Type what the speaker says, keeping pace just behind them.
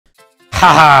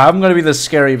Haha, I'm gonna be the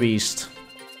scary beast.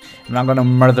 And I'm gonna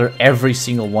murder every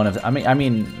single one of them. I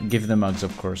mean, give them mugs,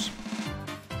 of course.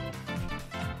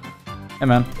 Hey,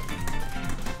 man.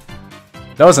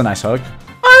 That was a nice hug.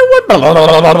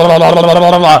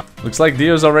 Looks like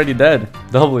Dio's already dead.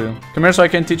 W. Come here so I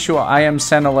can teach you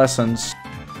IamSanna lessons.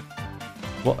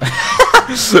 What?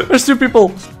 There's two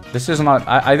people. This is not...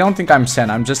 I don't think I'm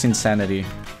Sanna. I'm just insanity.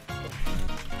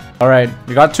 Alright,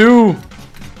 we got two.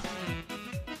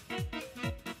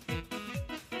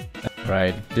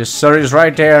 Right. This sir is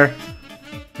right there.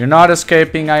 You're not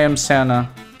escaping, IamSanna.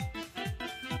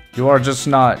 You are just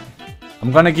not.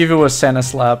 I'm gonna give you a Sanna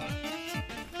slap.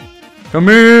 Come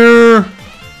here!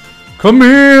 Come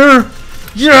here!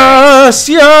 Yes!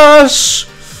 Yes!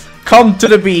 Come to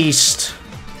the beast!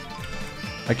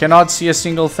 I cannot see a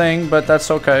single thing, but that's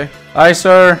okay. Hi,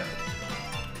 sir.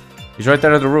 He's right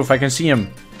there at the roof. I can see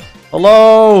him.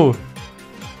 Hello!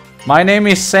 My name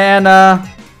is Sanna.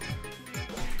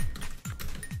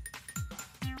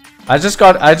 I just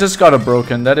got a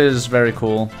broken. That is very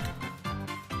cool.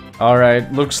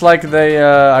 Alright, looks like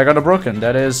I got a broken.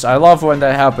 That is, I love when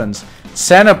that happens.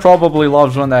 Sanna probably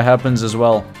loves when that happens as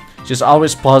well. She's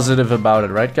always positive about it,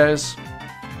 right guys?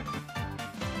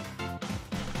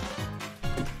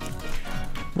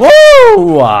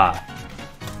 Woo!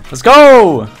 Let's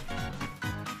go!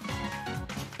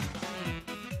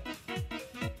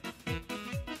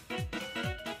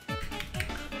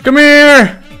 Come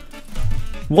here!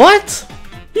 What?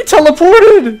 He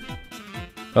teleported!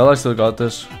 Well, I still got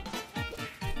this.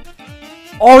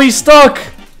 Oh, he's stuck!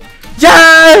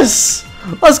 Yes!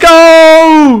 Let's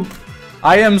go!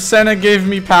 IamSanna gave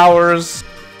me powers.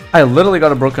 I literally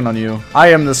got a broken on you. I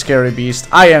am the scary beast.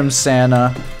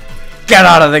 IamSanna. Get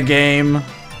out of the game.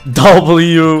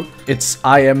 W. It's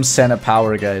IamSanna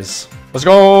power, guys. Let's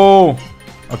go!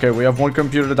 Okay, we have one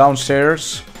computer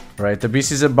downstairs. Right, the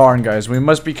beast is a barn, guys. We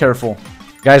must be careful.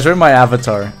 Guys, read my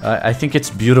avatar. I think it's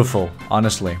beautiful,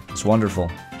 honestly. It's wonderful.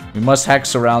 We must hack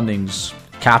surroundings.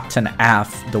 Captain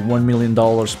Af, the $1 million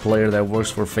player that works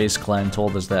for FaZe Clan,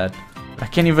 told us that. I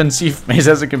can't even see if Maze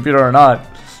has a computer or not.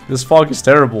 This fog is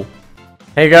terrible.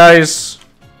 Hey, guys.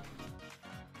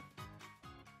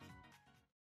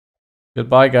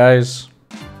 Goodbye, guys.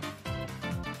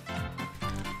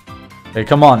 Hey,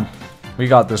 come on. We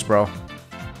got this, bro.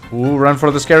 Ooh, run for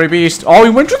the scary beast. Oh,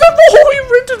 he went to the... Oh,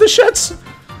 he went to the sheds.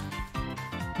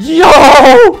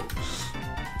 Yo!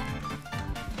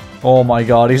 Oh my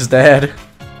god, he's dead.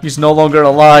 He's no longer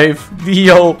alive.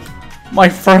 Dio, my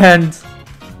friend.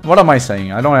 What am I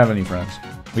saying? I don't have any friends.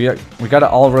 We got an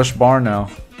all-rush barn now.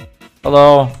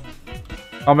 Hello.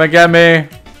 Come and get me.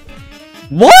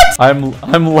 What?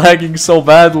 I'm lagging so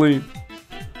badly.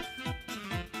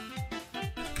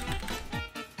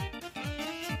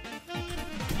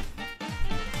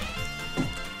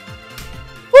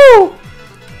 Woo!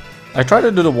 I tried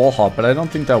to do the wall hop, but I don't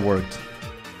think that worked.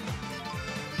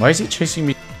 Why is he chasing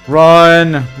me?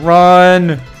 Run!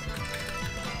 Run!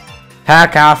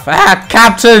 Hack off! Hack!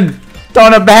 Captain!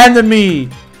 Don't abandon me!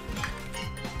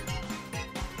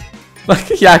 Like,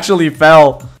 he actually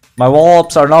fell. My wall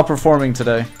hops are not performing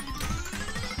today.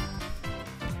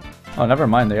 Oh, never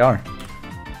mind, they are.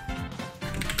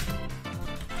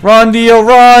 Run, Dio,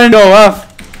 run! Go, F!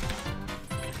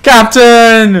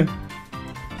 Captain!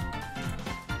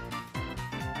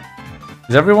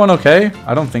 Is everyone okay?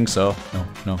 I don't think so. No,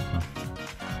 no, no.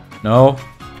 No.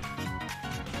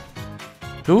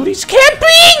 Dude, he's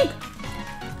camping!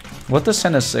 What does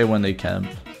Senna say when they camp?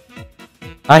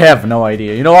 I have no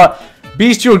idea. You know what?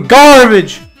 Beast, you're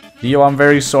garbage! Dio, I'm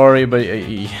very sorry, but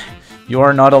you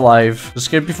are not alive.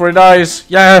 Escape before he dies.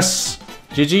 Yes!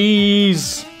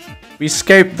 GG's! We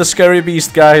escaped the scary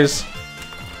beast, guys.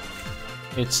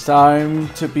 It's time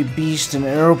to be beast in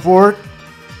airport.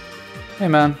 Hey,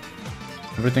 man.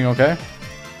 Everything okay?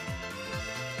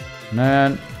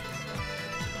 Man.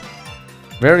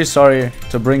 Very sorry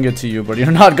to bring it to you, but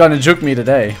you're not gonna juke me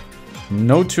today.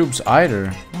 No tubes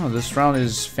either. Oh, this round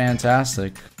is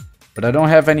fantastic. But I don't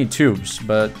have any tubes,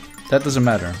 but that doesn't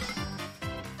matter.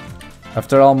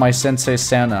 After all, my sensei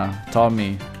Sanna taught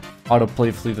me how to play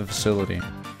Flee the Facility.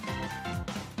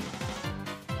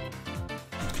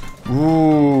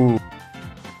 Ooh.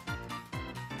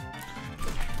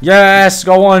 Yes,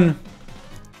 go on.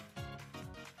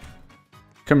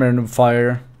 Come here, noob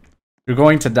fire. You're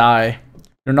going to die.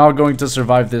 You're not going to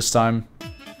survive this time.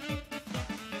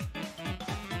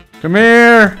 Come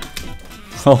here!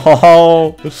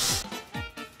 Oh.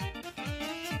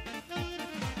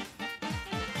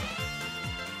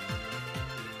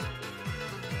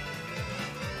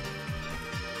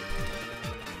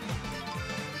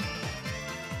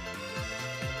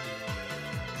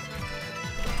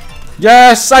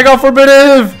 Yes, I got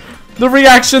forbidden. The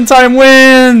reaction time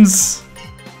wins.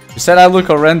 You said I look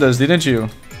horrendous, didn't you?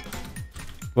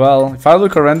 Well, if I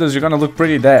look horrendous, you're gonna look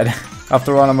pretty dead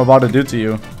after what I'm about to do to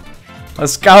you.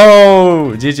 Let's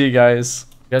go! GG, guys.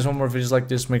 If you guys want more videos like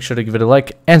this, make sure to give it a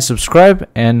like and subscribe.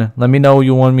 And let me know what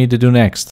you want me to do next.